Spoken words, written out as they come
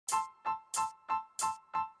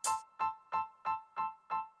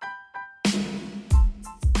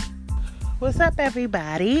What's up,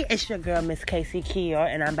 everybody? It's your girl, Miss Casey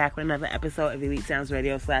Kior, and I'm back with another episode of Elite Sounds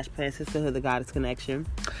Radio / Plan Sisterhood, the Goddess Connection.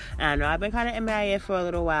 And I know I've been kind of MIA for a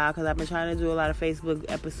little while because I've been trying to do a lot of Facebook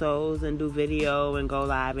episodes and do video and go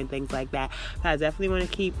live and things like that. But I definitely want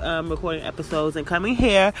to keep recording episodes and coming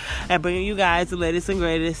here and bringing you guys the latest and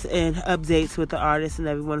greatest and updates with the artists and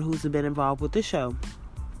everyone who's been involved with the show.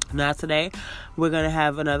 Now today, we're going to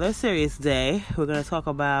have another serious day. We're going to talk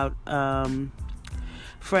about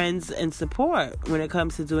friends and support when it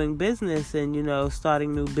comes to doing business and,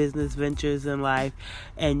 starting new business ventures in life.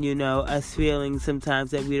 And, us feeling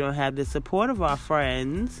sometimes that we don't have the support of our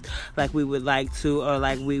friends like we would like to or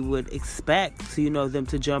like we would expect, them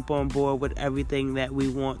to jump on board with everything that we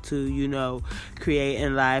want to, create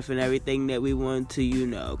in life and everything that we want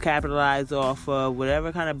to, capitalize off of,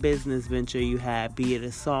 whatever kind of business venture you have, be it a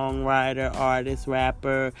songwriter, artist,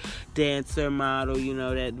 rapper, dancer, model,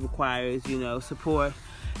 that requires, support.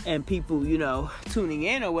 And people, tuning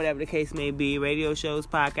in or whatever the case may be, radio shows,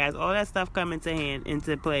 podcasts, all that stuff come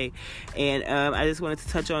into play. And I just wanted to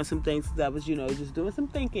touch on some things that I was, just doing some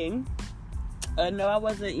thinking. No, I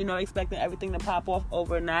wasn't, expecting everything to pop off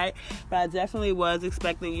overnight, but I definitely was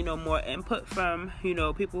expecting, more input from,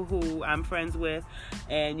 people who I'm friends with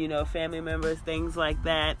and, family members, things like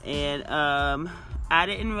that. And, I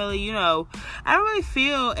didn't really, I don't really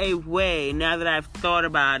feel a way now that I've thought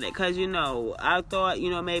about it. Because, I thought,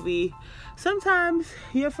 maybe sometimes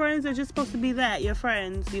your friends are just supposed to be that, your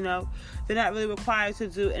friends, they're not really required to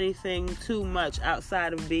do anything too much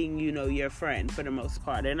outside of being, your friend for the most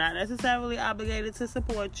part. They're not necessarily obligated to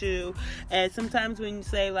support you. And sometimes when you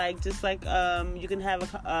say, you can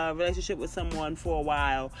have a relationship with someone for a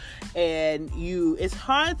while and it's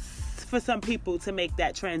hard for some people to make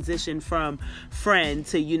that transition from friend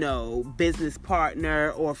to, business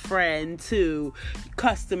partner or friend to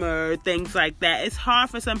customer, things like that. It's hard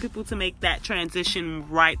for some people to make that transition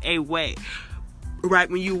right away, right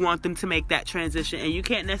when you want them to make that transition. And you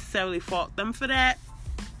can't necessarily fault them for that.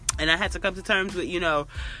 And I had to come to terms with,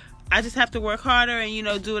 I just have to work harder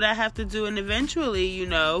and, do what I have to do. And eventually,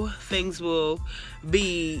 things will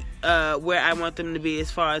be where I want them to be as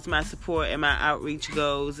far as my support and my outreach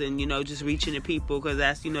goes and, just reaching the people. Because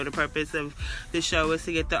that's, the purpose of the show is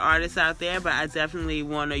to get the artists out there. But I definitely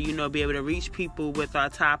want to, be able to reach people with our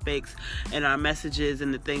topics and our messages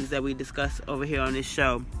and the things that we discuss over here on this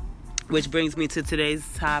show. Which brings me to today's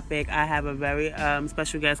topic. I have a very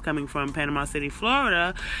special guest coming from Panama City,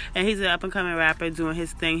 Florida. And he's an up-and-coming rapper doing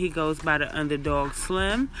his thing. He goes by the Underdog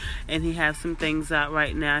Slim. And he has some things out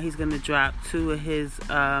right now. He's going to drop 2 of his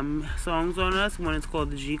songs on us. One is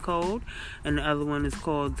called The G Code. And the other one is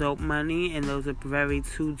called Dope Money. And those are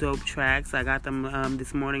 2 dope tracks. I got them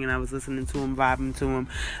this morning and I was listening to them, vibing to them.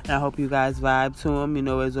 And I hope you guys vibe to them.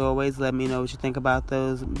 As always, let me know what you think about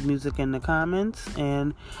those music in the comments.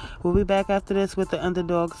 And we'll be back after this with the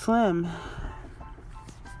Underdog Slim.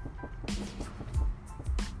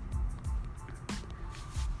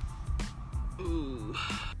 Ooh.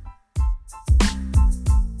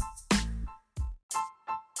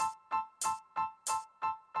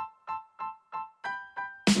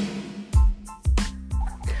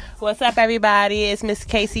 What's up, everybody? It's Miss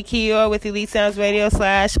Casey Kior with Elite Sounds Radio /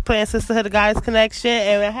 Plan Sisterhood, the Goddess Connection.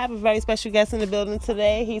 And I have a very special guest in the building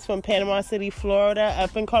today. He's from Panama City, Florida.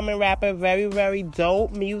 Up-and-coming rapper. Very, very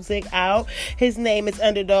dope music out. His name is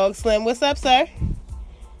Underdog Slim. What's up, sir?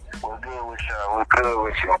 What's good with y'all? What's good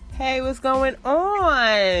with you? Hey, what's going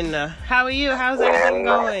on? How are you? How's everything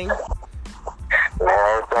going? Man,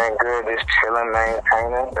 everything good. Just chilling,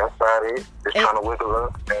 maintaining. That's about it. Just trying to wiggle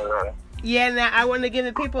up. Yeah, now I want to give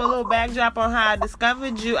the people a little backdrop on how I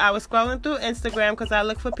discovered you. I was scrolling through Instagram because I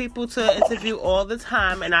look for people to interview all the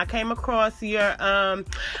time, and I came across your,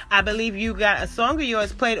 I believe you got a song of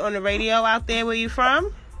yours played on the radio out there. Where you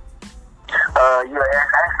from? Yeah, it's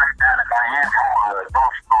actually down in Miami.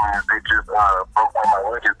 They just broke one of my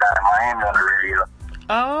widgets down in Miami on the radio.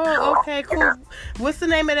 Oh, okay, cool. Yeah. What's the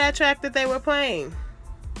name of that track that they were playing?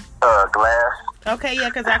 Glass. Okay, yeah,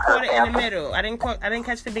 because I caught it in the middle. I didn't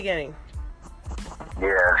catch the beginning.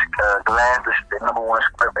 Yeah, Glass is the #1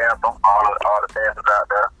 script anthem. All the fans out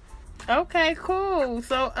there. Okay, cool.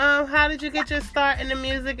 So, how did you get your start in the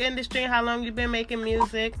music industry? How long you been making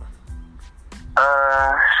music?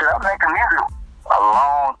 I'm making music a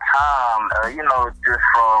long time. Just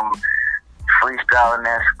from freestyling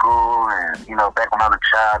at school and, back when I was a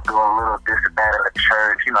child, doing a little this and that in the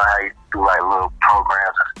church. How you do like little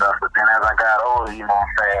programs and stuff. But then as I got older,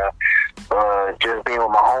 just being with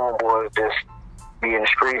my homeboys, just be in the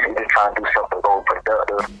streets and just trying to do something more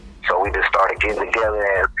productive. So we just started getting together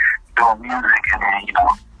and doing music, and then,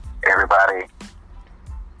 everybody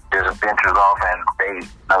just ventures off and they,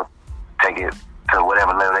 you know, take it to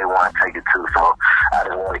whatever level they want to take it to. So I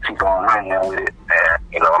just want to keep on running with it. And,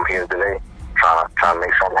 you know, I'm here today trying to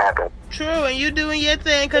make something happen. True, and you doing your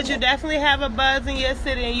thing because you definitely have a buzz in your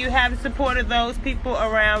city and you have supported those people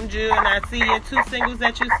around you. And I see your 2 singles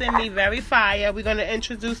that you sent me, very fire. We're going to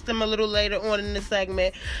introduce them a little later on in the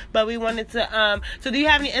segment. But we wanted to, so do you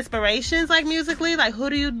have any inspirations, like musically? Like, who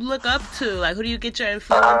do you look up to? Like, who do you get your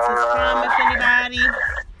influences from, if anybody?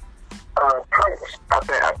 Prince. I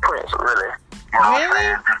think Prince, really.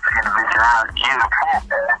 Really?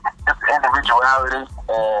 Just individuality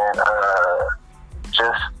and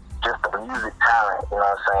just the music talent, you know what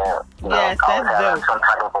I'm saying? You yes, know, that's dope. Some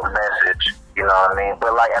type of a message, you know what I mean?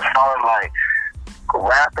 But like as far as like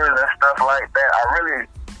rappers and stuff like that, I really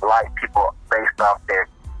like people based off their,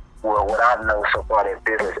 well, what I know so far, their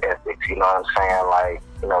business ethics, you know what I'm saying? Like,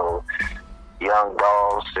 you know, Young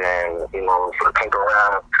Boss and, you know, for the came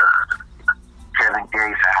around to Kevin Gates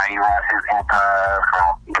and how he runs his empire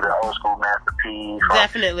from the old school Master P.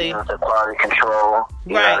 Definitely. You know, to quality control.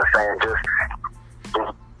 You right. know what I'm saying? Just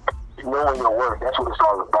knowing your work, that's what it's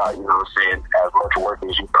all about, you know what I'm saying? As much work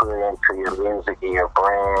as you put into your music and your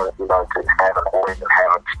brand, you know, to have an voice and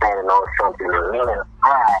have it standing on something and meaning.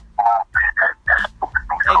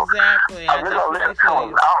 Exactly. I really don't listen to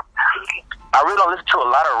a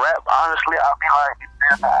lot of rap, honestly. I'll be like,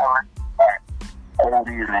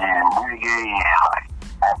 oldies and reggae and like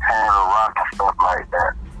Montana rock and stuff like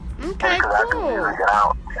that. Okay, because I do music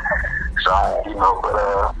out. So, you know, but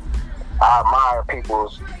I admire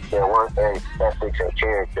people's their work ethics and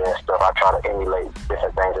character and stuff. I try to emulate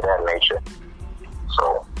different things of that nature.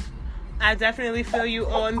 So I definitely feel you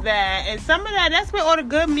on that. And some of that's where all the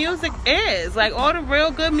good music is. Like, all the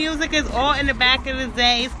real good music is all in the back of the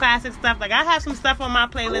days, classic stuff. Like, I have some stuff on my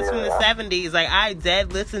playlist from the 70s. Like, I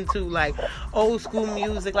dead listen to, like, old school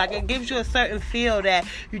music. Like, it gives you a certain feel that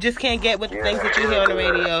you just can't get with the things that you hear on the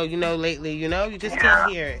radio, you know, lately, you know? You just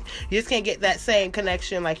can't hear it. You just can't get that same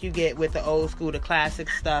connection like you get with the old school, the classic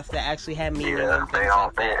stuff that actually had meaning and things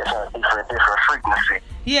like that. It's a different frequency.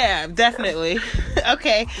 Yeah, definitely.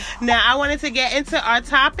 Okay, now I wanted to get into our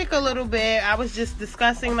topic a little bit. I was just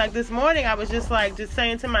discussing, like, this morning, I was just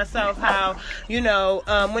saying to myself how, you know,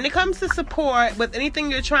 when it comes to support with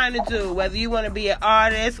anything you're trying to do, whether you want to be an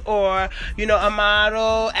artist or, you know, a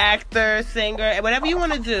model, actor, singer, whatever you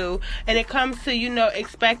want to do, and it comes to, you know,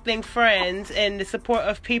 expecting friends and the support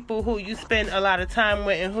of people who you spend a lot of time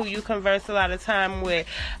with and who you converse a lot of time with,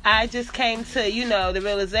 I just came to, you know, the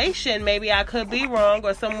realization, maybe I could be wrong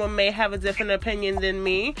or someone may have a different opinion than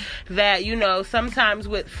me, that, you know, sometimes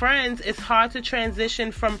with friends, it's hard to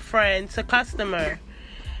transition from friend to customer.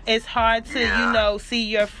 It's hard to, you know, see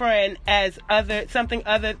your friend as something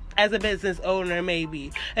other as a business owner,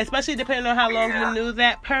 maybe. Especially depending on how long you knew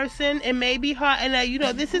that person. It may be hard. And, you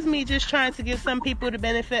know, this is me just trying to give some people the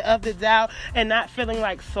benefit of the doubt and not feeling,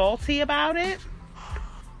 like, salty about it.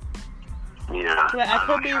 Yeah. But I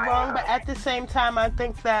could be wrong, but at the same time, I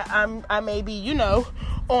think that I may be, you know,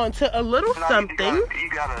 onto a little something. You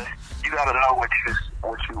gotta know what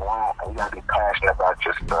you want, and you gotta be passionate about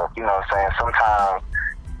your stuff. You know what I'm saying?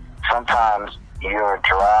 Sometimes your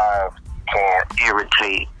drive can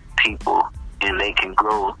irritate people, and they can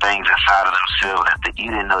grow things inside of themselves that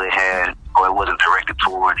you didn't know they had, or it wasn't directed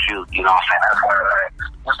towards you. You know what I'm saying? That's why,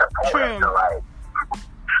 it's important to, like,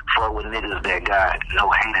 fuck with niggas that got no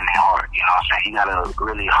hate in their heart. You know what I'm saying? You gotta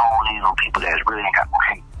really hone in on people that really ain't got no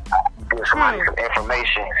hate. Give somebody some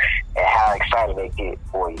information and how excited they get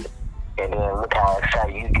for you. And then look how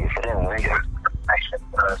excited you get for them when they get information.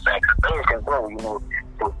 You know what I'm saying? Because things can grow, you know.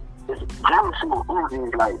 Jealousy and envy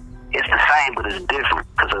is like, it's the same, but it's different.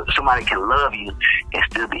 Because somebody can love you and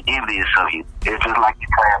still be envious of you. It's just like you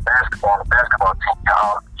playing basketball on a basketball team.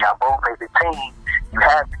 Y'all both make the team. You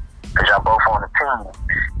happy because y'all both on the team.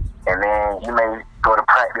 And then you may go to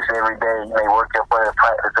practice every day. You may work your butt at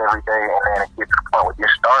practice every day. And then it gets to the point where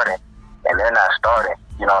you're starting and they're not starting.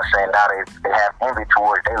 You know what I'm saying? Now they have envy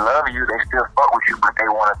towards, they love you, they still fuck with you, but they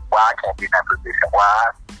want to, why I can't be in that position?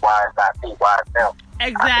 Why is not me? Why is them?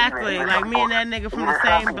 Exactly. Like me and that nigga from the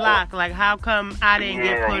same block. Like, how come I didn't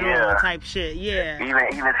get put on type shit? Yeah.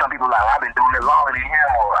 Even some people like, I've been doing it longer than him,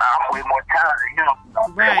 or I'm way more talented than him. You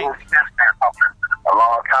know, right. A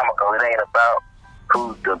long time ago. It ain't about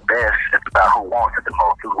who's the best. It's about who wants it the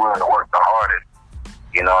most, who's willing to work the hardest.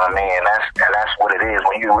 You know what I mean? And that's what it is.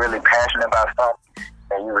 When you're really passionate about something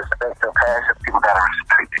and you respect your passion, people gotta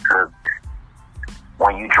respect it, because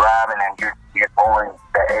when you driving and you're going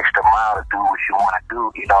that extra mile to do what you want to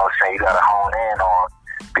do, you know what I'm saying? You gotta hone in on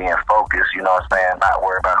being focused, you know what I'm saying? Not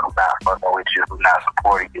worry about who's not fucking with you, who's not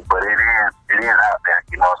supporting you. But it is out there,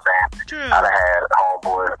 you know what I'm saying? True. I done had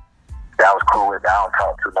homeboys that I was cool with that I don't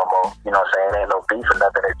talk to no more. You know what I'm saying? There ain't no beef or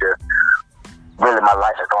nothing. It's just really my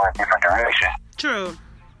life is going a different direction. True.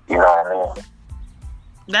 You know what I mean?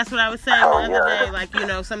 That's what I was saying the other day. Like, you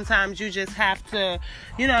know, sometimes you just have to,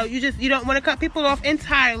 you know, you don't want to cut people off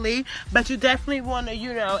entirely, but you definitely want to,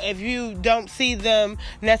 you know, if you don't see them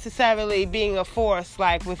necessarily being a force,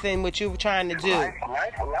 like, within what you were trying to do.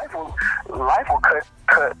 Life will cut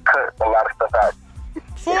a lot of stuff out.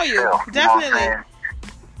 For you. Definitely.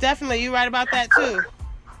 Definitely. You're right about that, too.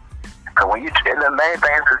 Because when the main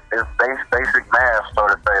thing is basic math, so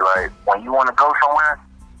to say. Like, when you want to go somewhere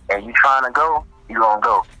and you trying to go, you gonna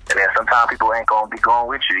go. And then sometimes people ain't gonna be going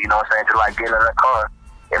with you. You know what I'm saying? Just like getting in a car.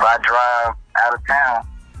 If I drive out of town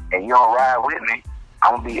and you don't ride with me,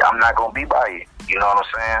 I'm not gonna be by you. You know what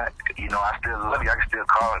I'm saying? You know, I still love you. I can still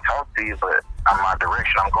call and talk to you, but my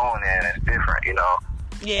direction I'm going in is different. You know?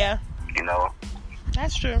 Yeah. You know?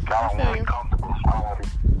 That's true. I don't want to be comfortable. I don't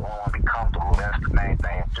want to be comfortable. That's the main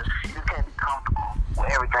thing. You can't be comfortable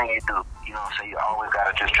with everything you do. You know what I'm saying? You always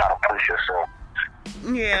gotta just try to push yourself.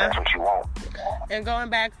 Yeah. That's what you want. And going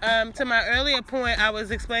back to my earlier point, I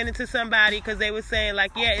was explaining to somebody because they were saying,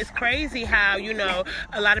 like, yeah, it's crazy how, you know,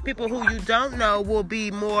 a lot of people who you don't know will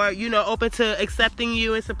be more, you know, open to accepting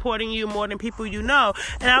you and supporting you more than people you know.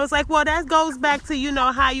 And I was like, well, that goes back to, you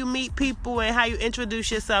know, how you meet people and how you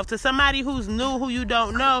introduce yourself to somebody who's new, who you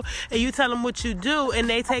don't know, and you tell them what you do, and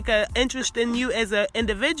they take an interest in you as an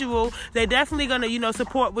individual. They're definitely going to, you know,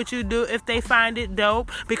 support what you do if they find it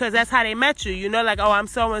dope, because that's how they met you, you know, like, oh, I'm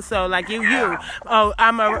so-and-so, like you. Oh,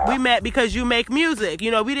 we met because you make music. You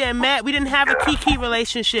know, we didn't have a kiki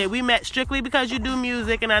relationship. We met strictly because you do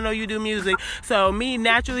music, and I know you do music. So me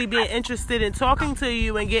naturally being interested in talking to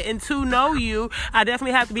you and getting to know you, I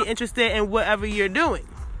definitely have to be interested in whatever you're doing.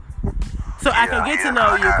 So I can get to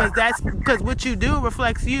know you, because what you do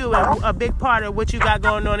reflects you and a big part of what you got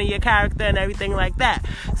going on in your character and everything like that.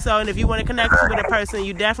 So, and if you want to connect with a person,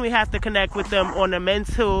 you definitely have to connect with them on a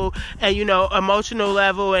mental and, you know, emotional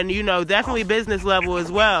level, and, you know, definitely business level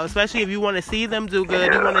as well. Especially if you want to see them do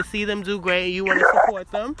good, you want to see them do great, and you want to support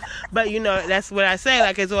them. But, you know, that's what I say.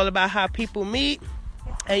 Like, it's all about how people meet.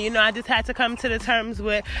 And, you know, I just had to come to the terms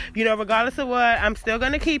with, you know, regardless of what, I'm still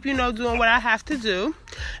going to keep, you know, doing what I have to do.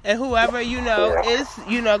 And whoever, you know, is,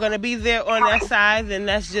 you know, going to be there on that side, then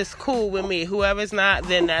that's just cool with me. Whoever's not,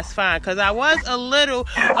 then that's fine. Because I was a little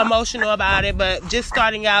emotional about it, but just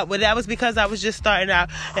starting out, but that was because I was just starting out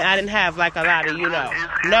and I didn't have, like, a lot of, you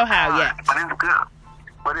know-how yet. But it's good.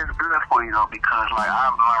 But it's good for you, though, because, like,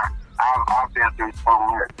 I've been through so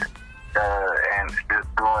much. And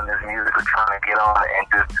just doing this music or trying to get on and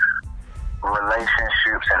just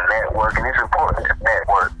relationships and network. And it's important to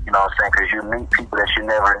network, you know what I'm saying? Because you meet people that you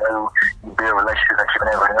never knew, you build relationships that you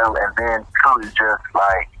never knew, and then too, it's just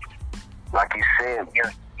like you said, you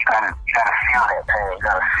gotta feel that pain, you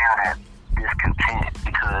gotta feel that discontent,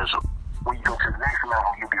 because when you go to the next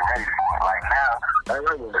level, you'll be ready for it. Like now, I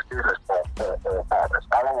don't want the business partners.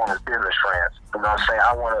 I don't want the business friends. You know what I'm saying?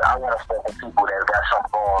 I want to fuck with people that got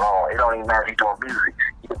something going on. It don't even matter if you're doing music.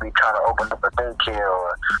 You could be trying to open up a daycare,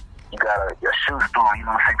 or you got a shoe store. You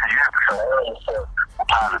know what I'm saying? Because you have to surround yourself with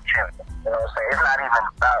positivity. You know what I'm saying? It's not even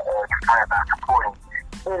about your friends not supporting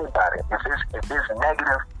anybody. If it's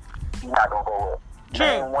negative, you're not gonna go up.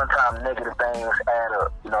 Name one time negative things add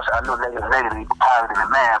up. You know, so I know negative equals positive in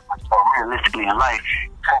math, but realistically in life,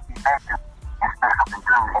 you can't be negative and expect something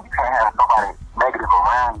good. And you can't have nobody negative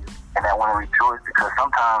around you and that want to rejoice, because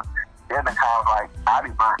sometimes there have been times like I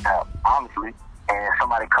be burnt out, honestly, and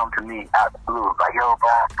somebody come to me out the blue, like, yo,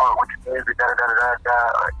 bro, fuck, what you is,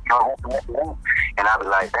 and I be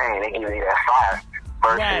like, dang, they give me that fire,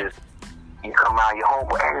 versus you come out your home,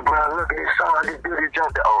 hey, bro, look at this song, this dude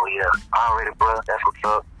jumped. Oh, yeah, already, bro, that's what's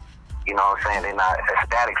up. You know what I'm saying? They're not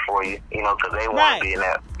ecstatic for you, you know, because they want to be in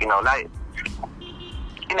that, you know, night.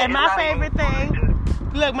 And my favorite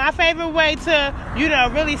thing, look, my favorite way to, you know,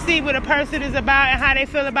 really see what a person is about and how they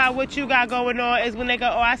feel about what you got going on is when they go,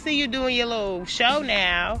 oh, I see you doing your little show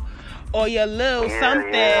now, or your little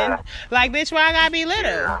something. Yeah. Like, bitch, why I gotta be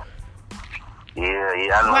little? Yeah,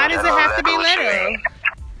 I know. Why does it have to be little?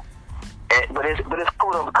 But it's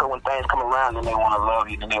cool though, because when things come around and they want to love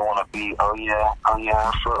you and they want to be, oh yeah,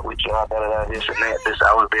 I fuck with y'all, this and that, this,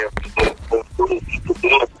 I was there.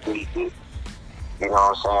 You know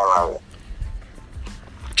what I'm saying? Like,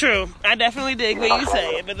 true. I definitely dig what you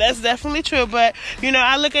saying, but that's definitely true. But, you know,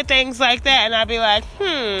 I look at things like that and I be like,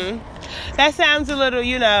 that sounds a little,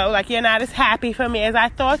 you know, like you're not as happy for me as I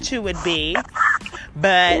thought you would be.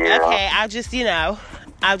 But, okay, I'll just, you know,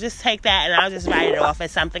 I'll just take that and I'll just write it off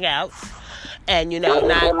as something else. And,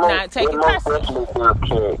 not take it personally.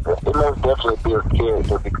 It most definitely builds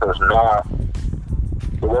character because now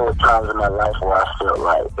there were times in my life where I felt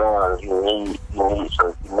like, you need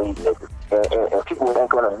niggas. And people ain't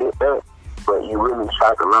going to admit that, but you really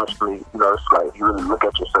psychologically, it's like you really look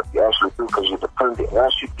at yourself, you actually do because you're dependent.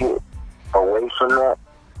 Once you get away from that,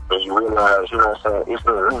 and you realize, it's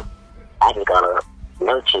me. I just got to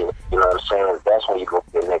nurture it, that's when you go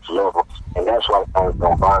to the next level. And that's why things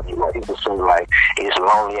don't bother you. Like, people seem like it's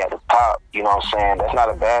lonely at the top, that's not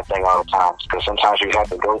a bad thing all the time, because sometimes you have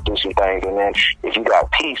to go through some things, and then if you got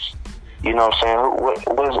peace,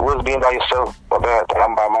 what's being by yourself a bad thing?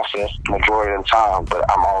 I'm by myself majority of the time, but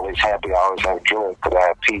I'm always happy, I always have joy because I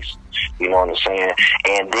have peace, you know what I'm saying?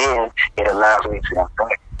 And then it allows me to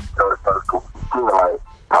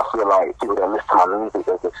I feel like people that listen to my music,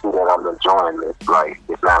 they can see that I'm enjoying it. Like,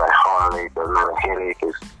 it's not a heartache, it's not a headache.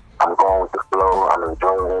 I'm going with the flow. I'm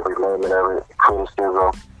enjoying every moment of it. The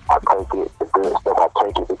criticism, I take it. The good stuff, I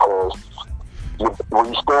take it because when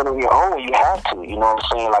you stand on your own, you have to. You know what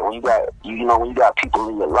I'm saying? Like, when you got people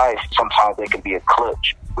in your life, sometimes they can be a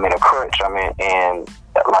crutch. And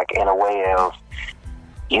like in a way of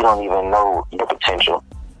you don't even know your potential.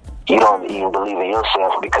 You don't even believe in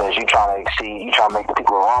yourself because you trying to make the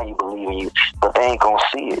people around you believe in you, but they ain't gonna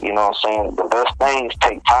see it, you know what I'm saying? The best things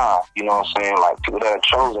take time, you know what I'm saying? Like, people that are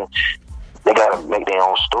chosen, they gotta make their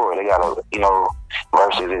own story. They gotta,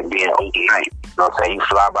 versus it being overnight. You know what I'm saying? You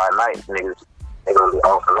fly by night, niggas, they gonna be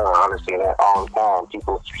off and on. I've seen that all the time.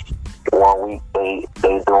 People, 1 week, they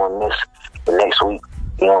doing this, the next week,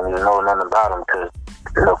 you don't even know nothing about them because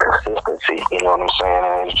there's no consistency, you know what I'm saying?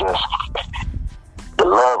 And it's just the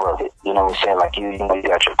love of it, you know what I'm saying? Like, you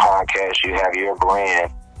got your podcast, you have your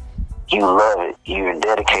brand, you love it, you're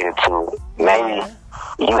dedicated to it. Maybe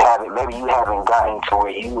you haven't gotten to where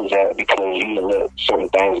you was at because you let certain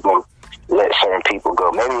things go, let certain people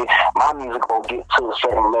go. Maybe my music won't get to a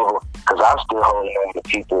certain level because I'm still holding on to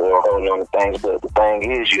people or holding on to things, but the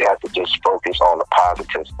thing is, you have to just focus on the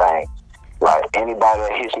positive things. Like, anybody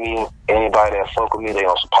that hits me, anybody that fuck with me, they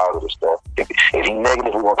on some positive stuff. If you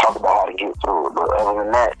negative, we're going to talk about how to get through it. But other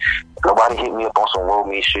than that, nobody hit me up on some woe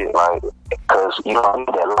me shit, like, because,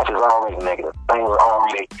 that life is already negative. Things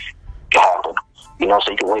already happen. So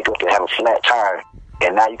you can wake up and have a flat tire,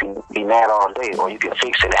 and now you can be mad all day, or you can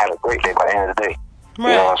fix it and have a great day by the end of the day. Right.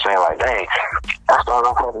 You know what I'm saying? Like, dang, I started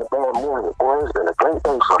off having a bad morning. Boy, it's been a great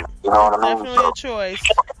day for me. You know what I mean? Definitely a choice.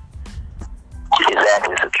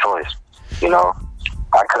 Exactly, it's a choice.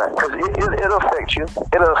 I couldn't, because it'll affect you.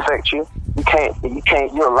 It'll affect you. You can't,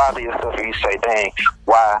 you'll lie to yourself and you say, dang,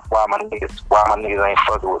 why my niggas ain't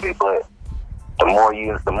fucking with me? But the more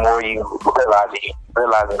you realize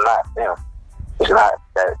it's not them. It's not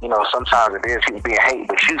that, sometimes it is people being hate,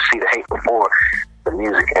 but you see the hate before the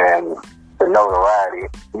music and the notoriety.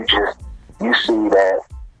 You see that,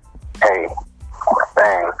 hey,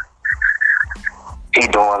 dang, he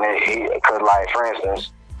doing it. Because, like, for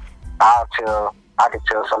instance, I can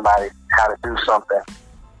tell somebody how to do something,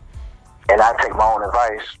 and I take my own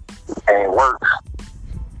advice, and it works,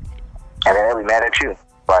 and then they'll be mad at you.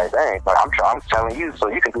 Like, dang, I'm telling you, so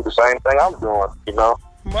you can do the same thing I'm doing,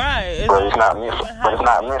 Right. But it's not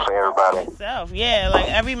meant for everybody. Yeah, like,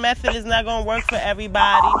 every method is not going to work for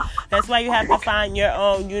everybody. That's why you have to find your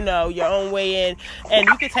own, your own way in. And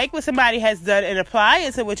you can take what somebody has done and apply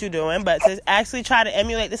it to what you're doing, but to actually try to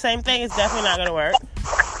emulate the same thing is definitely not going to work.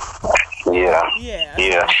 Yeah.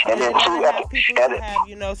 And then people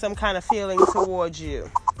have, some kind of feeling towards you.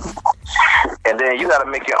 And then you got to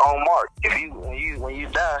make your own mark. When you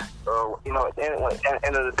die, at the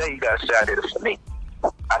end of the day, you got to say, I did it for me.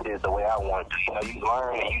 I did it the way I wanted to. You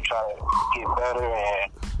learn and you try to get better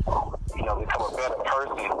and, become a better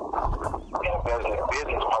person and a better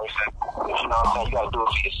business person. But you know what I'm saying? You got to do it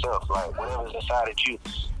for yourself. Like, whatever's inside of you,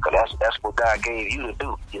 because that's what God gave you to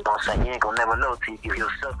do. You know what I'm saying? You ain't going to never know until you give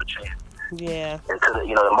yourself a chance. Yeah. Until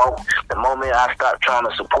the moment I stopped trying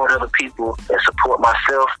to support other people and support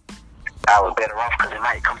myself, I was better off, because it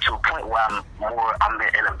might come to a point where I'm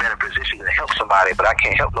in a better position to help somebody, but I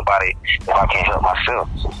can't help nobody if I can't help myself.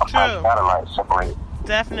 So sometimes you gotta separate.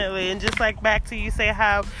 Definitely. And just like back to you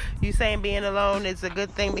saying being alone is a good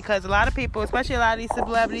thing, because a lot of people, especially a lot of these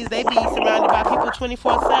celebrities, they be surrounded by people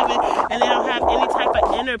 24/7 and they don't have any type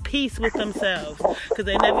of inner peace with themselves because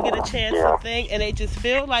they never get a chance to think, and they just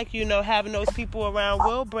feel like, having those people around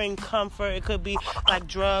will bring comfort. It could be like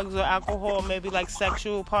drugs or alcohol, maybe like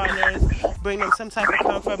sexual partners bring them some type of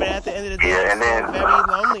comfort, but at the end of the day, they're very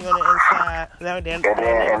lonely on the inside.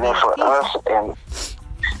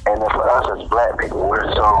 And then for us as black people,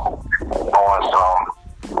 we're so on some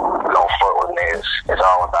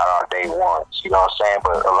without our day ones. You know what I'm saying?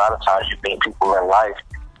 But a lot of times you meet people in life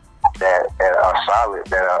that are solid,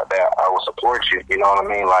 that will support you. You know what I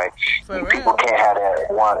mean? Like, people can't have that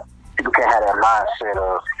mindset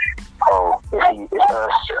of, oh, it's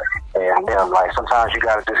us and them. Like, sometimes you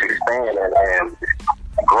gotta just expand and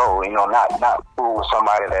grow. You know, not fool with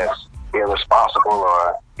somebody that's irresponsible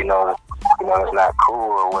or you know it's not cool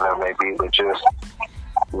or whatever it may be. But just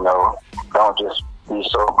don't just be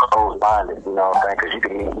so close-minded, you know what I'm saying? Because you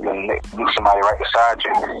can meet somebody right beside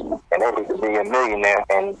you, and they could be a millionaire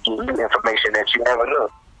and give you information that you never knew.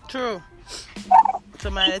 True.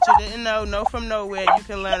 Somebody that you didn't know from nowhere. You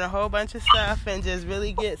can learn a whole bunch of stuff and just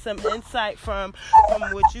really get some insight from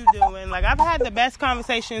what you're doing. Like, I've had the best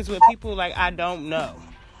conversations with people like I don't know.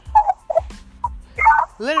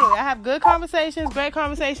 Literally, I have good conversations, great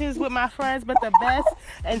conversations with my friends, but the best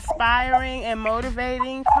inspiring and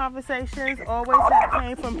motivating conversations always have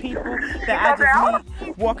came from people that I just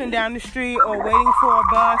meet walking down the street or waiting for a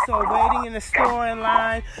bus or waiting in a store in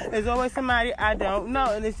line. There's always somebody I don't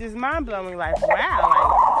know, and it's just mind-blowing. Like, wow,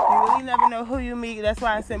 like, you really never know who you meet. That's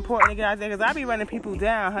why it's important to get out there, because I be running people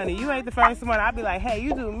down, honey. You ain't the first one. I'll be like, hey,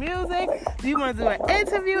 you do music? Do you want to do an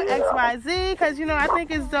interview, XYZ? Because, I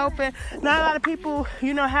think it's dope, and not a lot of people,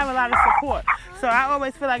 have a lot of support. So I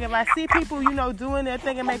always feel like if I see people, doing their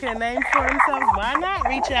thing and making a name for themselves, why not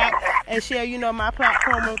reach out and share, my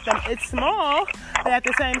platform with them? It's small, but at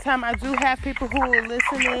the same time, I do have people who are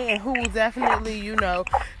listening and who will definitely,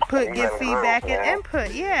 give feedback and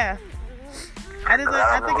input. Yeah. I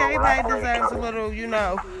think everybody deserves a little,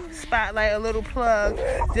 spotlight, a little plug,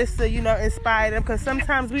 just to, inspire them. Because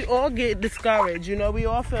sometimes we all get discouraged, we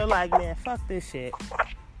all feel like, man, fuck this shit.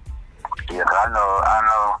 Yeah, I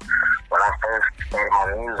know. When I first started my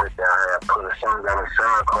music, I put a song on the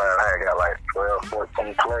SoundCloud. I got like 12,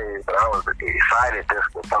 14 plays, but I was excited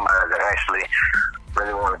just for somebody that actually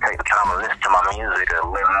really want to take the time to listen to my music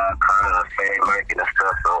and let them comment and say like it and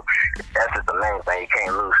stuff. So that's just the main thing. You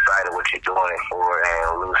can't lose sight of what you're doing it for,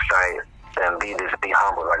 and lose sight and be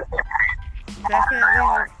humble like that.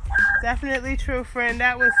 Definitely true, friend.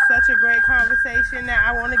 That was such a great conversation. Now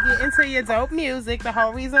I want to get into your dope music, the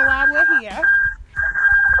whole reason why we're here.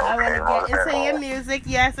 I want to get into your music,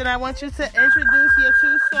 yes, and I want you to introduce your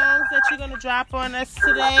 2 songs that you're going to drop on us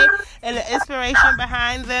today and the inspiration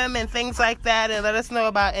behind them and things like that, and let us know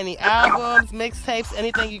about any albums, mixtapes,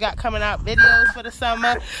 anything you got coming out, videos for the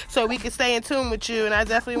summer, so we can stay in tune with you. And I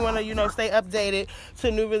definitely want to, stay updated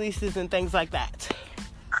to new releases and things like that.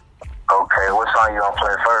 Okay, what song you gonna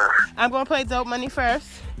play first? I'm gonna play Dope Money first,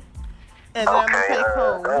 and then I'm gonna play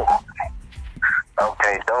Cold.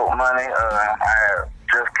 Okay, Dope Money. I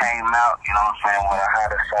just came out. You know what I'm saying? When I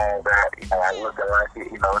had a song that I looking like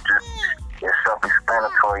it. Just it's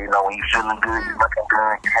self-explanatory. When you feeling good, you looking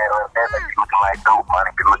good. You had on that, you looking like Dope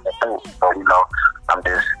Money. You looking dope. So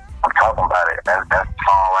I'm talking about it. That's the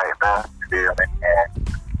song right there. And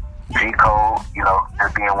G Code.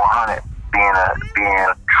 Just being 100. Being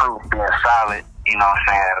true, being solid, you know what I'm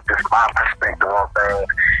saying? Just my perspective on things.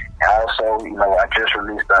 And also, I just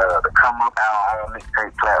released the Come Up album on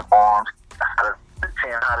mixtape platforms. The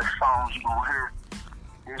 10 hottest songs you gonna hear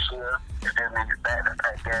this year. And then niggas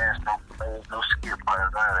back gas, no skip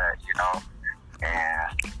parts, none of that,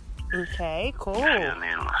 And okay, cool. Yeah,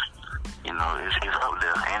 man, it's up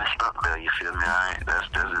there, and it's up there, you feel me? That's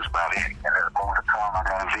just about it. And there's more to come. I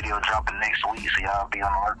got a video dropping next week, so y'all be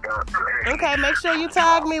on the lookout. Okay, make sure you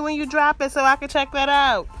tag me when you drop it so I can check that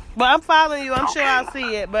out. But I'm following you. I'm sure I'll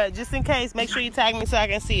see it. But just in case, make sure you tag me so I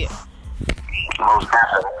can see it. Most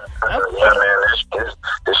definitely. Okay. Yeah, man,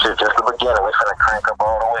 this shit just the beginning. We're going to crank up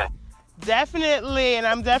all the way. Definitely, and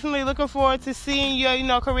I'm definitely looking forward to seeing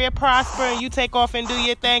your career prosper and you take off and do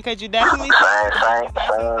your thing, because you definitely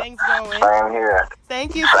got things going. Same here.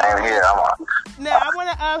 Thank you. Same here. Now, I want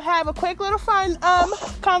to have a quick little fun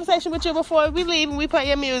conversation with you before we leave and we play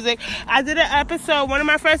your music. I did an episode, one of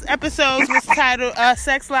my first episodes was titled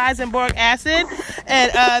Sex, Lies, and Boric Acid.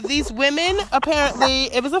 And these women,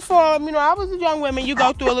 apparently, it was a forum. I was a young woman. You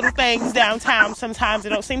go through a little things downtown. Sometimes it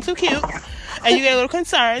don't seem too cute. And you get a little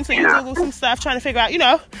concerned, so you Google some stuff trying to figure out,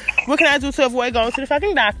 what can I do to avoid going to the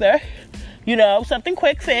fucking doctor? Something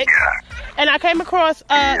quick fix. And I came across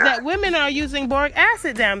that women are using boric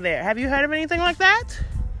acid down there. Have you heard of anything like that?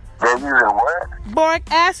 They're using what? Boric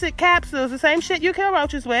acid capsules, the same shit you kill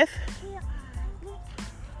roaches with.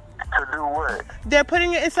 To do what? They're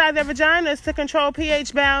putting it inside their vaginas to control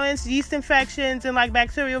pH balance, yeast infections, and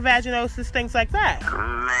bacterial vaginosis, things like that.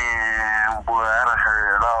 Man, boy, I done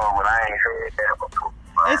heard it all, but I ain't heard that before.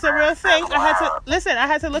 It's a real thing. I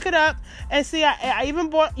had to look it up and see. I even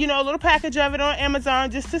bought, a little package of it on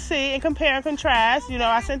Amazon just to see and compare and contrast.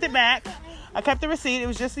 I sent it back. I kept the receipt. It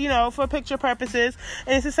was just, for picture purposes.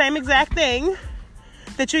 And it's the same exact thing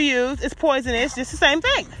that you use. It's poisonous. Just the same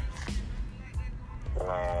thing.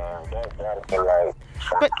 Gotta be like,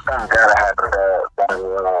 something gotta happen.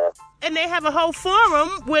 And they have a whole forum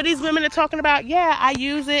where these women are talking about, I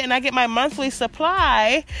use it and I get my monthly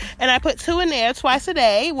supply and I put 2 in there twice a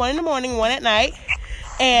day, 1 in the morning, 1 at night,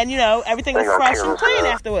 and everything is fresh and clean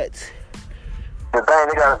afterwards. The thing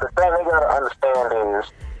they gotta understand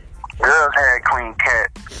is girls had clean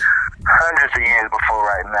cats hundreds of years before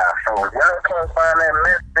right now. So if y'all can't find that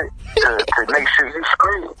method to make sure you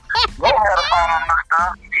scream, you ain't gotta find all this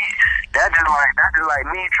stuff. That's just like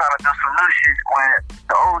me trying to do some new shit when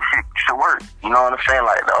the old shit should work. You know what I'm saying?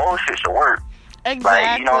 Like, the old shit should work. Exactly.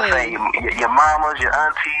 Like, you know what I'm saying? Your mamas, your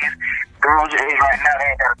aunties, girls your age right now, they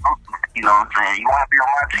ain't got to go through it. You know what I'm saying? You want to be on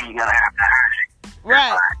my team, you got to have that shit.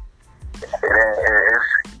 Right.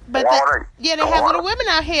 But they have little women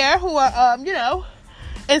out here who are,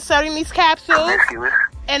 inserting these capsules.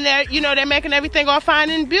 And they're making everything all fine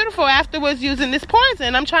and beautiful afterwards using this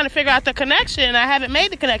poison. I'm trying to figure out the connection. I haven't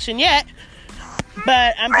made the connection yet,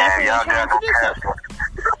 but I'm definitely trying to do so.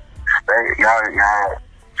 Y'all,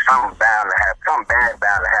 something bound to happen. Something bad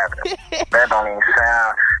bound to happen. That don't even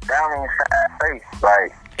sound safe.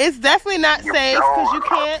 Like, it's definitely not safe because you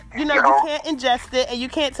can't, you can't ingest it and you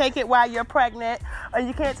can't take it while you're pregnant or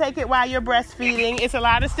you can't take it while you're breastfeeding. It's a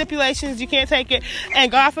lot of stipulations. You can't take it, and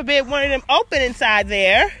God forbid one of them open inside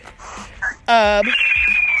there. That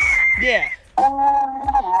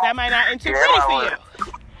might not end too pretty for you.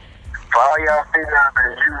 For all y'all females,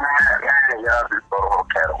 y'all just throw the whole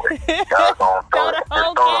cat away. Y'all gonna throw the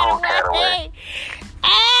whole cat away.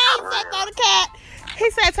 Hey, throw the cat. He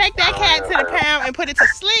said, take that cat to the pound and put it to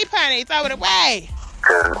sleep, honey. Throw it away.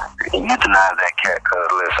 Because you deny that cat, because,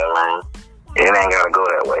 listen, man, it ain't got to go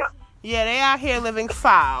that way. Yeah, they out here living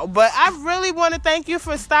foul. But I really want to thank you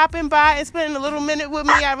for stopping by and spending a little minute with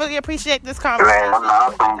me. I really appreciate this conversation. Man,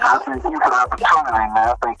 I thank you for the opportunity, man.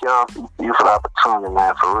 I thank you for the opportunity,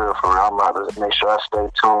 man, for real. I'm about to make sure I stay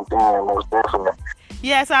tuned in, most definitely.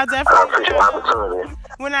 Yes, I'll definitely. I appreciate the opportunity.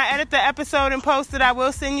 When I edit the episode and post it, I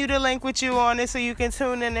will send you the link with you on it so you can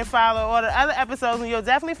tune in and follow all the other episodes. And you'll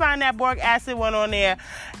definitely find that boric acid one on there.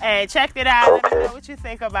 And check it out. Okay. Let me know what you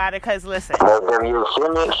think about it, because listen. Send me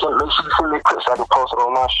clips. I can post it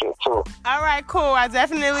on my shit, too. All right, cool. I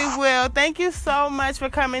definitely will. Thank you so much for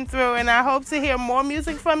coming through. And I hope to hear more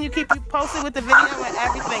music from you. Keep you posted with the video and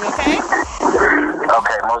everything, okay?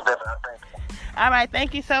 Okay, most definitely. Thank you. All right,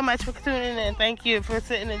 thank you so much for tuning in. Thank you for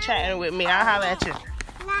sitting and chatting with me. I'll holler at you.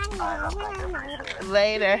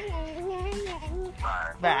 Later.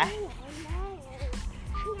 Bye.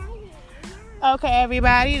 Okay,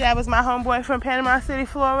 everybody, that was my homeboy from Panama City,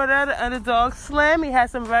 Florida, the Underdog Slim. He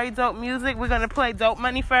has some very dope music. We're going to play Dope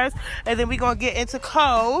Money first, and then we're going to get into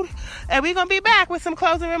Code. And we're going to be back with some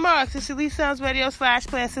closing remarks. It's Elite Sounds Radio /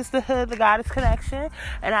 Plan Sisterhood, The Goddess Connection.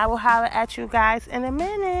 And I will holler at you guys in a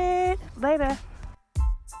minute. Later.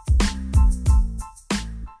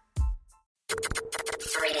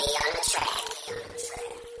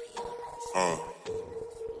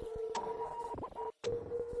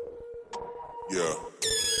 Yeah.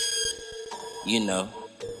 You know,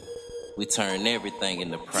 we turn everything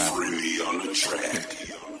into profit. On the track.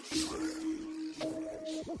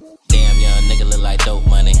 Damn, young nigga look like dope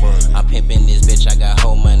money. I'm pimping this bitch, I got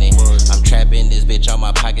whole money. I'm trapping this bitch on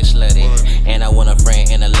my pocket slutty. And I want a friend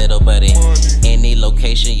and a little buddy. Any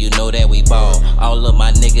location, you know that we ball. All of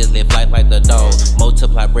my niggas live life like the dog.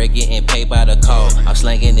 Multiply bread, getting paid by the call. I'm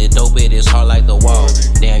slanging it dope, it is hard like the wall.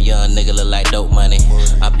 Damn, young nigga look like dope money.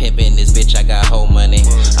 I'm pimping this bitch, I got whole money.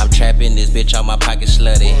 I'm trapping this bitch on my pocket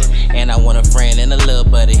slutty. And I want a friend and a little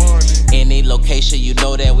buddy. Any location, you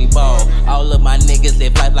know that we ball. All of my niggas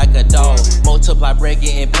live life like a dog. Multiply bread,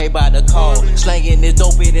 getting paid by the call. Slanging this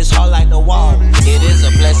dope, it is hard like the wall. It is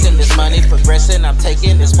a blessing, this money progressing. I'm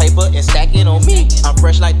taking this paper and stacking on me. I'm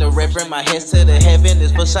fresh like the Reverend, my hands to the heaven.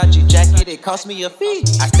 This Versace jacket, it cost me a fee.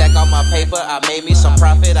 I stack all my paper, I made me some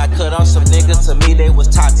profit. I cut off some niggas, to me they was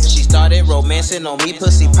toxic. She started romancing on me,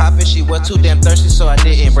 pussy popping. She was too damn thirsty, so I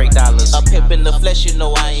didn't break dollars. A pimp in the flesh, you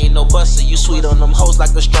know I ain't no buster. You sweet on them hoes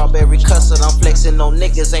like a strawberry custard. I'm flexing on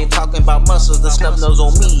niggas, ain't talking about muscles. The snub nose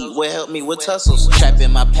on me will help me with tussles. Trap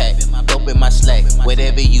in my pack, dope in my slack.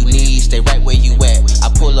 Whatever you need, stay right where you at.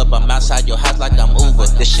 I pull up, I'm outside your house like I'm Uber.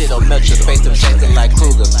 This shit'll melt your face, them shaking like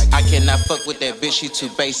Kruger. I cannot fuck with that bitch, she too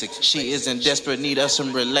basic. She is in desperate need of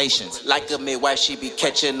some relations. Like a midwife, she be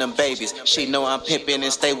catching them babies. She know I'm pimping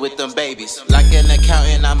and stay with them babies. Like an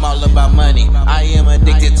accountant, I'm all about money. I am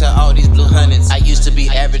addicted to all these blue hundreds. I used to be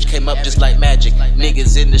average, came up just like magic.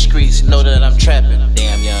 Niggas in the streets know that I'm trapping.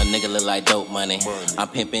 Damn, young nigga look like dope money. I'm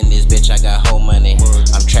pimping this bitch, I got whole money.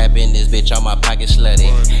 I'm trapping this bitch on my pocket slutty.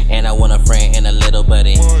 And I want a friend and a little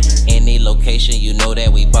buddy. Any location, you know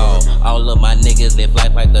that we ball. All of my niggas live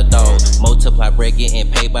life like the dog. Multiply, break it,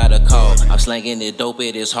 and pay by the call. I'm slanging it dope,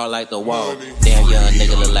 it is hard like the wall. Damn, young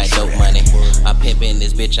nigga look like dope money. I'm pimping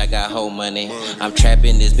this bitch, I got whole money. I'm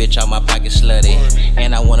trapping this bitch on my pocket slutty.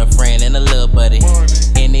 And I want a friend and a little buddy.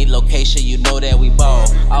 Any location, you know that we ball.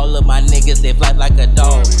 All of my niggas live life like a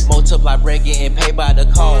dog. Multiply, break it, and pay by the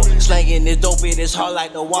call. Slanging this dope, it is hard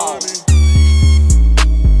like the wall.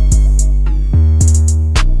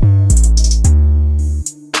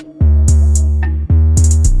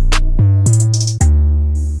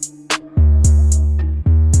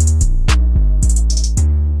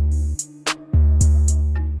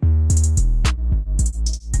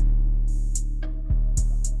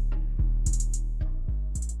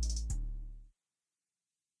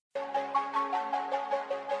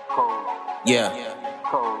 Yeah.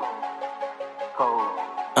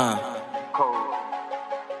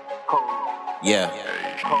 Yeah.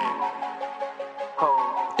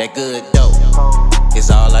 That good dope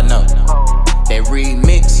is all I know. That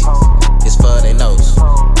remix is for their nose.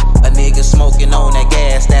 A nigga smoking on that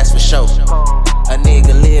gas, that's for sure. A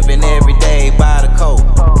nigga living every day by the code.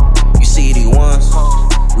 You see these ones,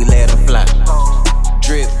 we let them fly.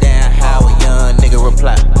 Drip down how a young nigga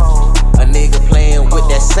reply. A nigga playing with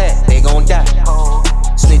that sack, they gon' die.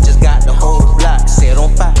 Snitches got the whole block set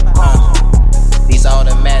on fire. These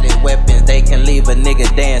automatic weapons, they can leave a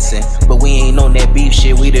nigga dancing. But we ain't on that beef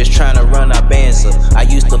shit, we just tryna run our bands up. I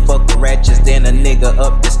used to fuck with ratchets, then a nigga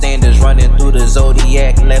up the standards. Running through the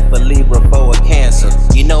zodiac, left a Libra for a Cancer.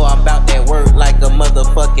 You know I'm about that work like a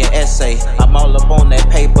motherfucking essay. I'm all up on that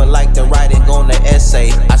paper like the writing on the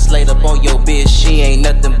essay. I slayed up on your bitch, she ain't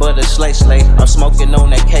nothing but a slay. I'm smoking on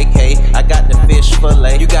that KK, I got the fish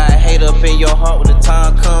fillet. You got hate up in your heart when the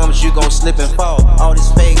time comes, you gon' slip and fall. All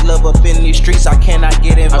this fake love up in these streets, I cannot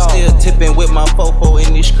get involved. I'm still tipping with my fofo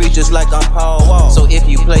in these streets just like I'm Paul Wall. So if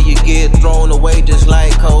you play, you get thrown away just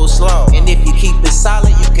like coleslaw. And if you keep it solid,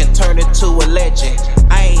 you can turn it to a legend.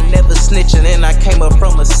 I ain't never snitching and I came up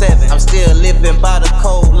from a 7. I'm still living by the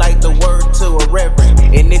code like the word to a reverend.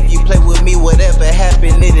 And if you play with me, whatever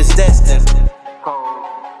happened, it is destined.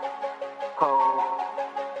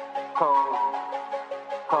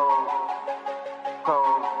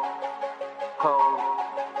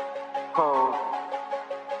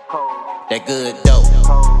 That good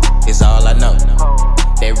dope is all I know.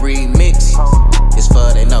 That remix is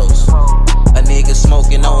for their nose. A nigga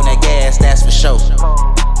smoking on that gas, that's for sure.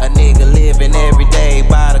 A nigga living every day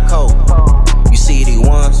by the code. You see these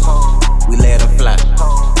ones, we let them fly.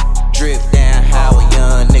 Drip down how a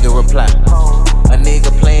young nigga reply. A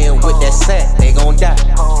nigga playing with that sack, they gon' die.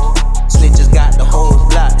 Snitches got the whole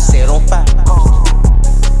block set on fire.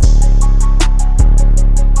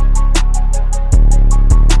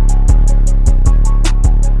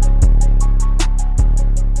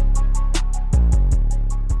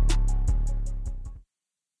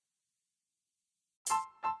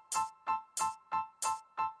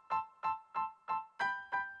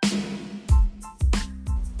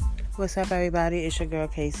 What's up, everybody? It's your girl,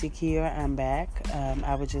 Casey Kier. I'm back.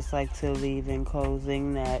 I would just like to leave in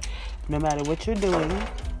closing that no matter what you're doing,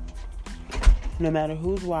 no matter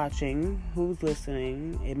who's watching, who's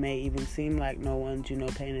listening, it may even seem like no one's,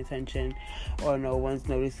 paying attention or no one's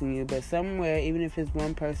noticing you, but somewhere, even if it's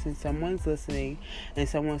one person, someone's listening and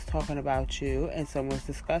someone's talking about you and someone's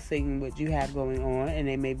discussing what you have going on, and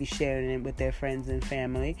they may be sharing it with their friends and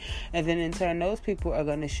family, and then in turn those people are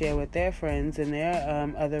going to share with their friends and their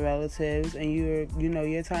other relatives, and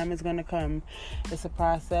your time is going to come. It's a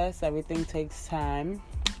process. Everything takes time.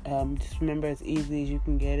 Just remember, as easy as you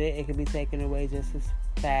can get it, it can be taken away just as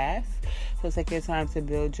fast. So take your time to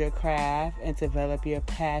build your craft and develop your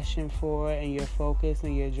passion for it and your focus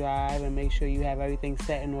and your drive, and make sure you have everything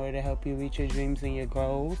set in order to help you reach your dreams and your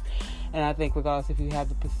goals. And I think regardless if you have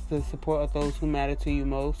the support of those who matter to you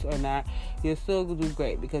most or not, you'll still do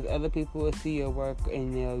great, because other people will see your work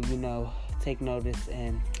and they'll, take notice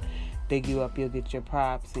and big you up. You'll get your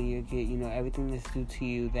props and you'll get, everything that's due to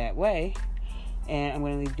you that way. And I'm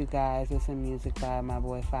going to leave you guys with some music by my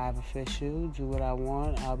boy Five Official, Do What I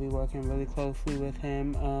Want. I'll be working really closely with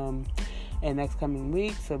him in next coming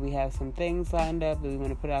weeks. So we have some things lined up that we want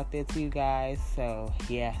to put out there to you guys. So,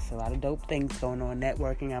 yes, a lot of dope things going on.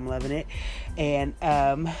 Networking, I'm loving it. And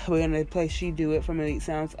we're going to play She Do It from Elite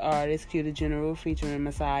Sounds artist Q the General featuring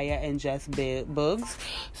Messiah and Just Bugs.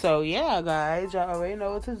 So, yeah, guys, y'all already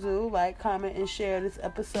know what to do. Like, comment, and share this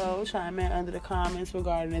episode. Chime in under the comments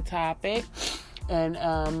regarding the topic. And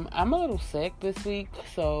I'm a little sick this week,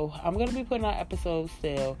 so I'm going to be putting out episodes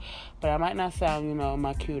still, but I might not sound,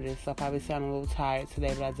 my cutest. I'll probably sound a little tired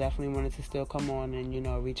today, but I definitely wanted to still come on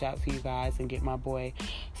and, reach out to you guys and get my boy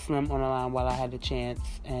Slim on the line while I had the chance.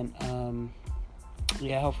 And,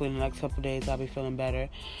 hopefully in the next couple of days I'll be feeling better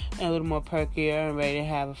and a little more perkier and ready to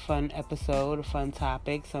have a fun episode, a fun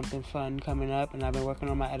topic, something fun coming up. And I've been working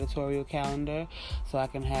on my editorial calendar so I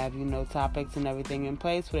can have, topics and everything in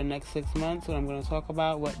place for the next 6 months. What I'm going to talk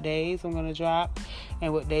about, what days I'm going to drop,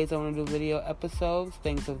 and what days I want to do video episodes,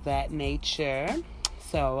 things of that nature.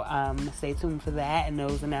 So stay tuned for that and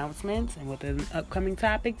those announcements and what the upcoming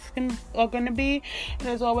topics are going to be. And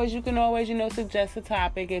as always, you can always, suggest a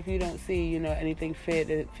topic if you don't see, anything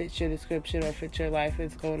that fits your description or fits your life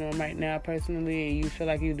that's going on right now personally, and you feel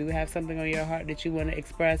like you do have something on your heart that you want to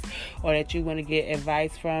express or that you want to get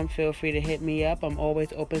advice from, feel free to hit me up. I'm always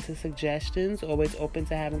open to suggestions, always open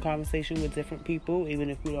to having conversation with different people, even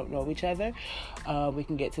if we don't know each other. We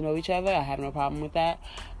can get to know each other. I have no problem with that.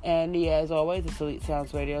 And yeah, as always, it's Elite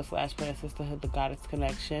Sounds Radio / Prayer Sisterhood, the Goddess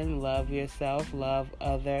Connection. Love yourself, love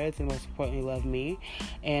others, and most importantly, love me.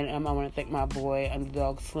 And I want to thank my boy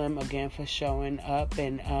Underdog Slim again for showing up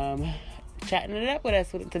and chatting it up with us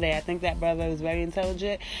today. I think that brother is very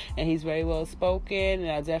intelligent and he's very well spoken, and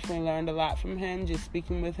I definitely learned a lot from him just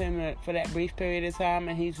speaking with him for that brief period of time.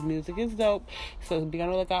 And his music is dope, so be on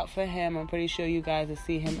the lookout for him. I'm pretty sure you guys will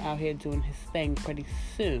see him out here doing his thing pretty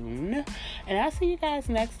soon. And I'll see you guys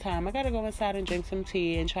next time. I gotta go inside and drink some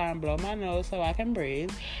tea and try and blow my nose so I can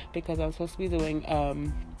breathe, because I'm supposed to be doing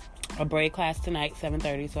a braid class tonight,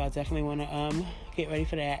 7:30, so I definitely want to get ready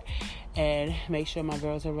for that and make sure my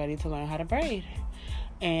girls are ready to learn how to braid.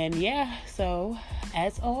 And yeah, so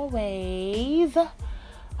as always, I'll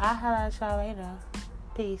holler at y'all later.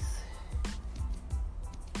 Peace.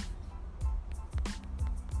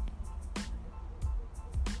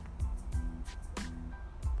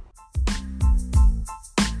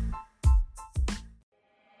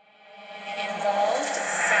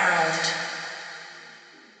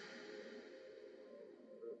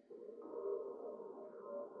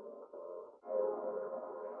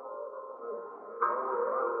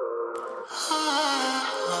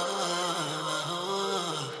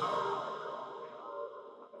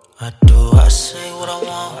 I say what I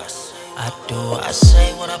want. I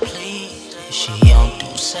say what I please. She don't do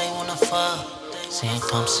say when I fuck. Saying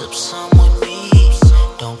come sip some with me.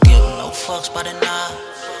 Don't give no fucks by the night,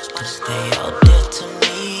 cause they all dead to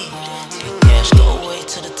me. The cash go way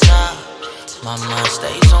to the top. My mind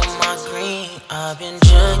stays on my green. I've been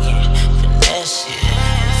jugging, finessing,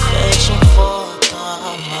 fetching for a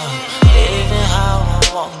karma. Living how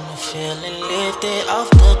I wanna, feeling lifted off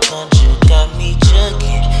the country. Got me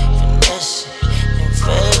jugging, finessing, and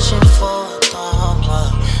fetching for a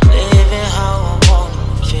karma. Living how I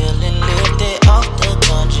wanna, feeling lifted off the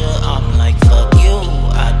country. I'm like, fuck you,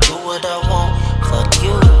 I do what I want. Fuck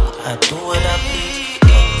you, I do what I please.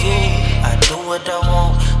 Fuck you, I do what I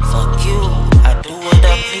want. Fuck you, I do what I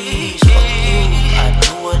please. Fuck you, I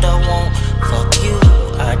do what I want. Fuck you,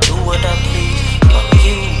 I do what I please. Fuck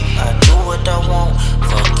you, I do what I want.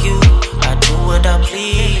 Fuck you, I do what I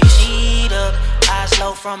please. Sheet up, eyes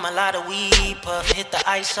low from a lot of weed puff. Hit the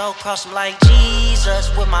ISO, cross them like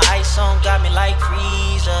Jesus. With my ice on, got me like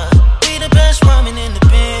freezer. We the best ramen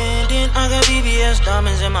independent. I got BBS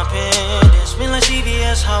diamonds in my pendants. Spin like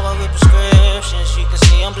CVS, how I with prescriptions. You can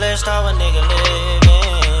see I'm blessed how a nigga living.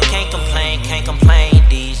 Can't complain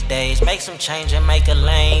these days. Make some change and make a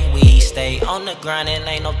lane. We stay on the grind and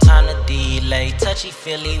ain't no time to delay. Touchy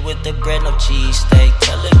Philly with the bread, no cheesesteak.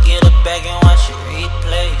 Tell her get a bag and watch it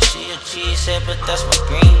replay. She a cheesehead, but that's my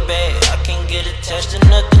green bag. I can't get attached to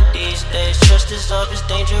nothing these days. Trust is up, it's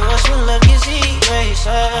dangerous when love gets erased.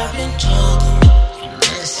 I've been juggling,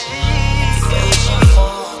 finessing, fetching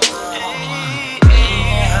for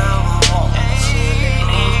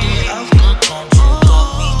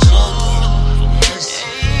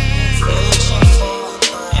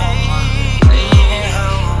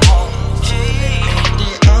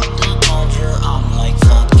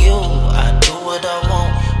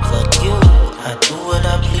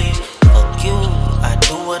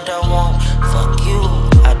what I want. Fuck you,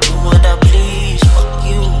 I do what I please.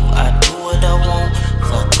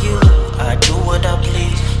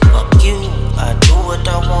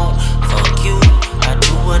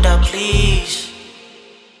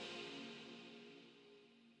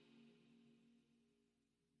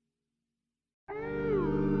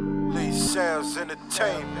 Sounds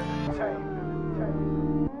Entertainment.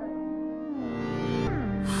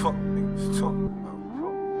 Fuck niggas talking about.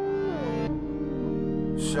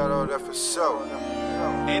 Shout out FSO.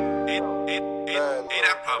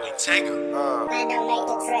 That probably take her. Man, don't make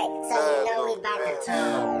the track, so you know we back to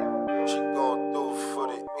town. She gon' do it for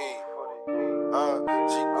the E.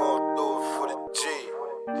 She gon' do it for the G.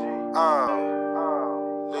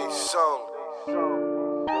 Lee Soul.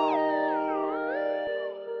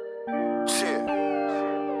 Shit.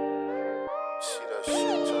 See that shit,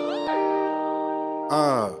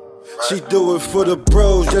 She do it for the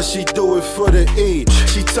bros, yeah, she do it for the E.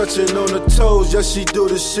 She touching on the toes, yeah, she do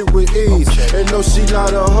the shit with ease. And no, she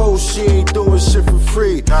not a hoe, she ain't doing shit for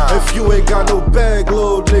free. If you ain't got no bag,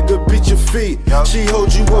 little nigga, beat your feet. She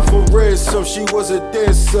hold you up for ransom, she was a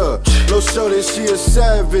dancer. No show that she a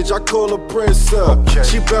savage, I call her princess.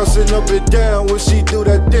 She bouncing up and down when she do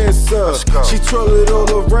that dancer. She twirl it all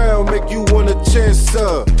around, make you wanna chance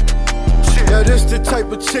her. Now this the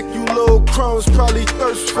type of chick you little crumbs probably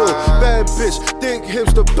thirst for. Bad bitch, thick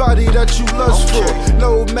hips, the body that you lust for.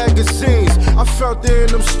 No magazines, I found her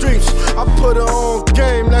in them streets. I put her on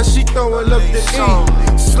game, now she throwing up the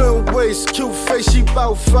E. Slim waist, cute face, she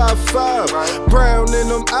bout 5'5". Brown in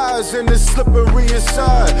them eyes and it's slippery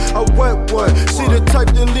inside. A wet one, she the type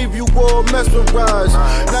to leave you all mesmerized.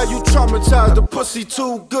 Now you traumatized, the pussy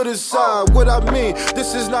too good inside. What I mean,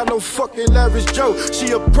 this is not no fucking average joke.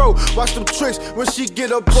 She a pro, watch them tricks when she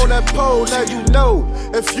get up on that pole. Now you know,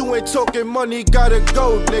 if you ain't talking money, gotta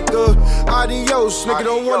go, nigga. Adios, nigga,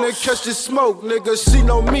 don't wanna catch the smoke, nigga. She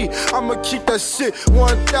know me, I'ma keep that shit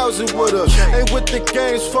 1,000 with her. Ain't with the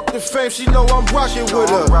games, fuck the fame, she know I'm rocking with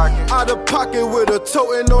her. Out of pocket with her,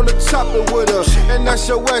 toting on the chopper with her. And that's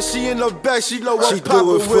your ass, she in the back, she know I'm poppin'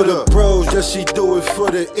 with her. She do it for the bros, yeah, she do it for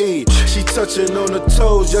the E. She touching on the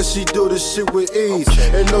toes, yeah, she do the shit with ease.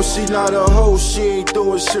 And no, she not a hoe, she ain't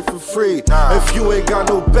doing shit for free. If you ain't got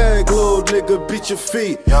no bag, little nigga, beat your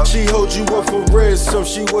feet. She hold you up for ransom,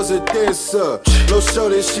 she was a dancer. No show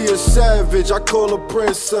that she a savage, I call her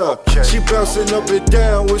princess. She bouncing up and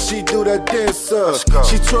down when she do that dancer.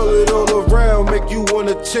 She twirl it all around, make you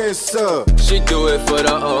wanna chance her. She do it for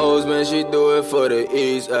the O's, man, she do it for the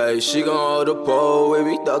E's, ayy. She gon' hold the pole, we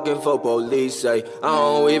be ducking for police, ayy. I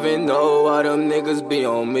don't even know why them niggas be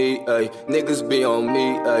on me, ayy. Niggas be on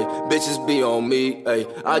me, ayy. Bitches be on me, ayy.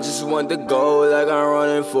 I just want to go like I'm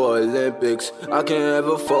running for Olympics. I can't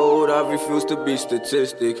ever fold, I refuse to be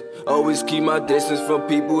statistic. Always keep my distance from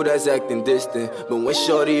people that's acting distant. But when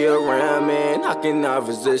shorty around, man, I cannot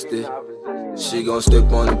resist it. She gon'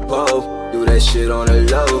 stick on the pole, do that shit on the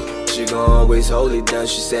low. She gon' always hold it down,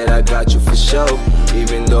 she said I got you for show.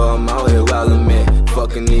 Even though I'm out here wildin', man,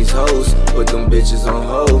 fucking these hoes. Put them bitches on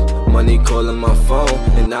hold, money calling my phone.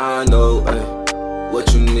 And now I know,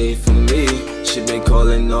 what you need from me. She been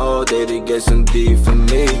calling all day to get some D from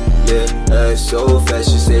me. Yeah, so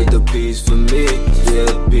fast she say the peace for me.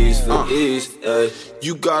 Yeah, peace for ease.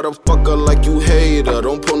 You gotta fuck her like you hate her.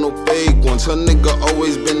 Don't pull no fake ones. Her nigga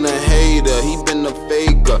always been a hater. He been a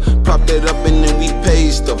faker. Prop that up and then we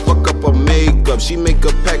paste her. Fuck up her makeup. She make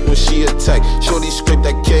a pack when she attack. Shorty scrape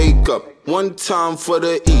that cake up. One time for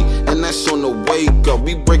the E, and that's on the wake up.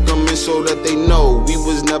 We break them in so that they know we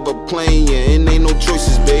was never playing, and ain't no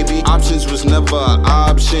choices, baby. Options was never an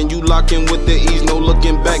option. You locking with the E's, no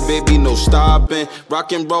looking back, baby, no stopping.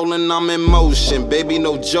 Rockin', rollin', I'm in motion, baby,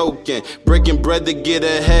 no joking. Breaking bread to get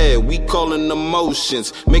ahead, we callin'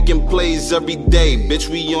 emotions. Making plays every day, bitch,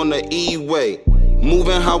 we on the E-way.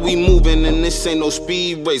 Moving how we moving, and this ain't no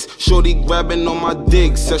speed race. Shorty grabbing on my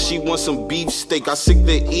dick, says she wants some beefsteak. I sick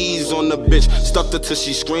the E's on the bitch, stuffed her till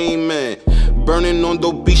she screaming. Burning on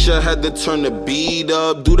Dobisha, had to turn the beat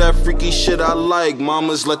up. Do that freaky shit I like,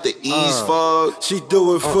 mamas let the E's fuck. She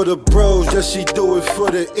do it for the bros, yeah, she do it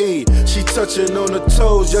for the E. She touching on the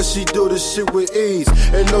toes, yeah, she do the shit with ease.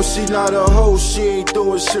 And no, she not a hoe, she ain't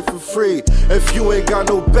doing shit for free. If you ain't got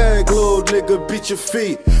no bag, little nigga, beat your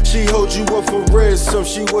feet. She hold you up for ransom,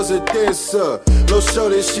 she was a dancer. No show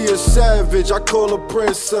that she a savage, I call her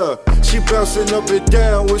princess. She bouncing up and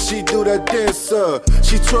down when she do that dancer.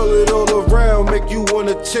 She twirl it all around, make you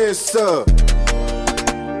wanna chance her.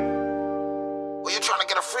 Well, you tryna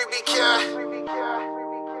get a freebie, kid?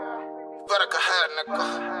 Better go ahead, nigga.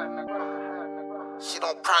 She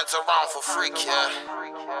don't prance around for free, kid.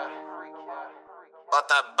 But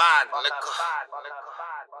that bad, nigga.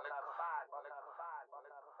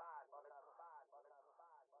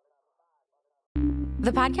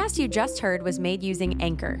 The podcast you just heard was made using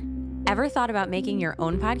Anchor. Ever thought about making your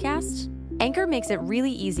own podcast? Anchor makes it really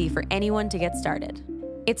easy for anyone to get started.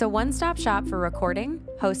 It's a one-stop shop for recording,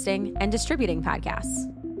 hosting, and distributing podcasts.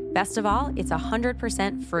 Best of all, it's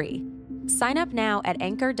 100% free. Sign up now at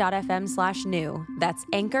anchor.fm/new. That's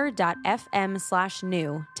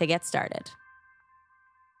anchor.fm/new to get started.